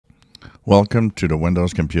Welcome to the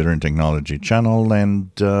Windows Computer and Technology channel.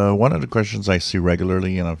 And one of the questions I see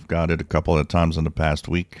regularly, and I've got it a couple of times in the past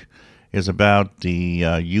week, is about the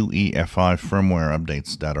UEFI firmware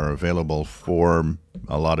updates that are available for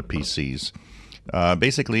a lot of PCs.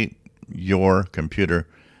 Basically, your computer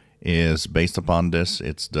is based upon this.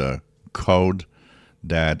 It's the code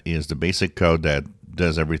that is the basic code that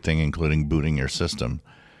does everything, including booting your system.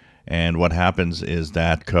 And what happens is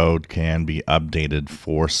that code can be updated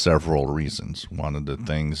for several reasons. One of the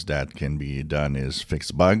things that can be done is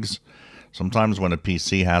fix bugs. Sometimes when a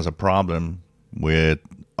PC has a problem with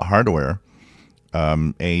hardware,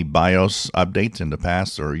 a BIOS update in the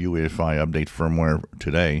past or UEFI update firmware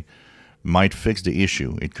today might fix the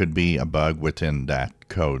issue. It could be a bug within that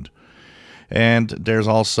code. And there's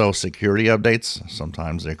also security updates.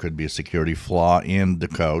 Sometimes there could be a security flaw in the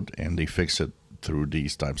code and they fix it through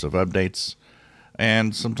these types of updates.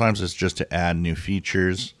 And sometimes it's just to add new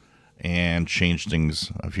features and change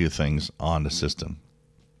a few things on the system.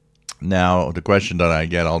 Now, the question that I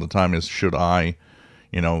get all the time is, should I,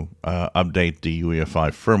 update the UEFI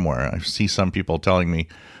firmware? I see some people telling me,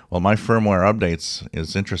 well, my firmware updates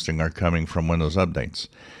is interesting are coming from Windows updates.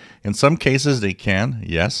 In some cases they can,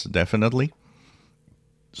 yes, definitely.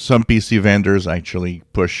 Some PC vendors actually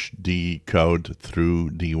push the code through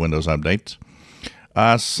the Windows update.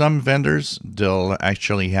 Some vendors, they'll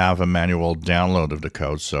actually have a manual download of the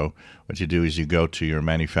code. So what you do is you go to your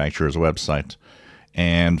manufacturer's website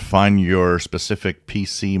and find your specific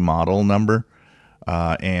PC model number.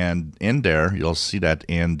 And in there, you'll see that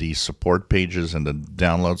in the support pages and the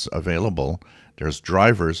downloads available, there's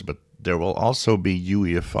drivers, but there will also be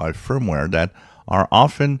UEFI firmware that are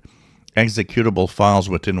often executable files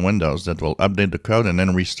within Windows that will update the code and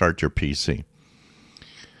then restart your PC.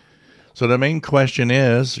 So the main question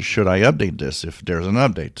is, should I update this if there's an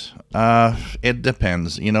update? It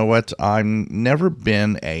depends. You know what? I've never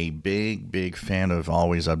been a big fan of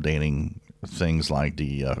always updating things like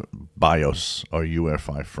the BIOS or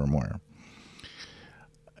UEFI firmware.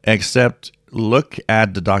 Except look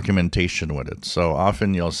at the documentation with it. So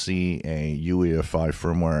often you'll see a UEFI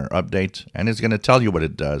firmware update, and it's going to tell you what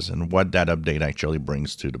it does and what that update actually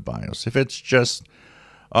brings to the BIOS. If it's just,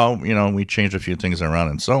 we changed a few things around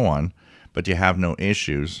and so on, but you have no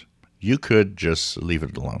issues, you could just leave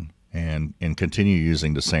it alone and continue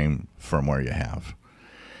using the same firmware you have.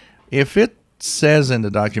 If it says in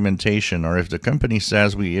the documentation, or if the company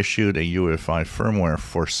says we issued a UEFI firmware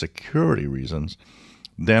for security reasons,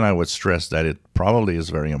 then I would stress that it probably is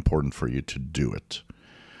very important for you to do it.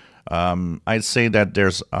 I'd say that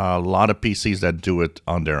there's a lot of PCs that do it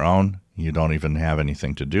on their own. You don't even have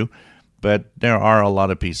anything to do. But there are a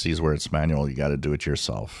lot of PCs where it's manual. You got to do it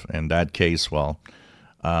yourself. In that case, well,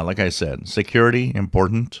 like I said, security,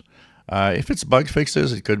 important. If it's bug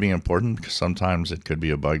fixes, it could be important because sometimes it could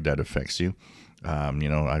be a bug that affects you.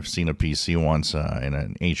 I've seen a PC once in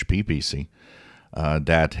an HP PC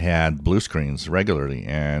that had blue screens regularly,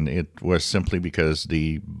 and it was simply because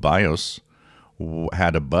the BIOS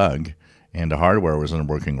had a bug and the hardware wasn't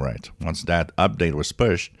working right. Once that update was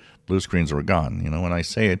pushed, blue screens were gone. When I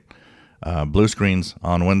say it, blue screens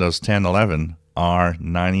on Windows 10, 11 are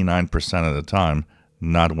 99% of the time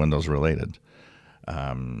not Windows related,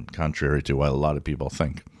 contrary to what a lot of people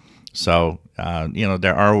think. So,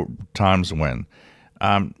 there are times when,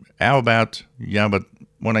 how about, but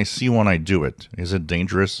when I see one, I do it. Is it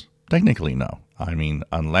dangerous? Technically, no. I mean,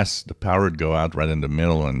 unless the power would go out right in the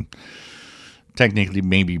middle and technically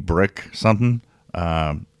maybe brick something.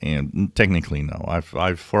 And technically, no.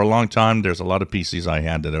 I've for a long time, there's a lot of PCs I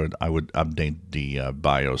had that I would update the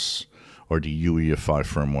BIOS or the UEFI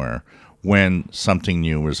firmware when something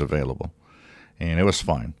new was available. And it was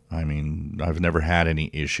fine. I mean, I've never had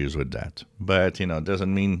any issues with that. But, it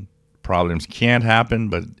doesn't mean problems can't happen,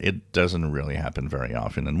 but it doesn't really happen very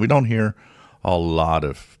often. And we don't hear a lot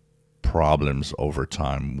of problems over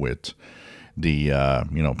time with the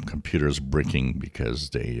computers bricking because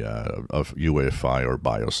they of UEFI or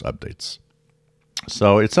BIOS updates.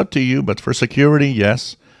 So it's up to you, but for security,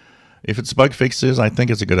 yes. If it's bug fixes, I think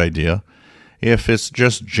it's a good idea. If it's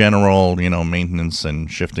just general, maintenance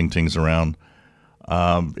and shifting things around,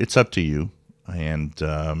 it's up to you. And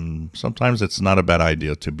sometimes it's not a bad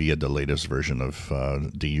idea to be at the latest version of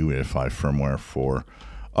the UEFI firmware for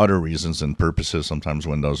other reasons and purposes. Sometimes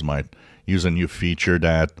Windows might use a new feature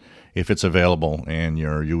that, if it's available in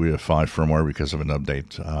your UEFI firmware because of an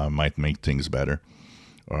update, might make things better,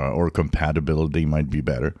 or compatibility might be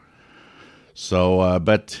better. So,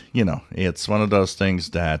 but it's one of those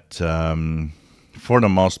things that for the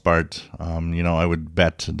most part, I would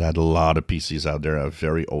bet that a lot of PCs out there have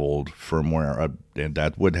very old firmware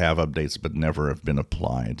that would have updates but never have been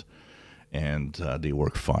applied, and they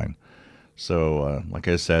work fine. So, like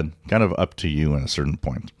I said, kind of up to you at a certain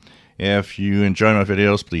point. If you enjoy my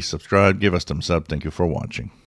videos, please subscribe, give us a thumbs up. Thank you for watching.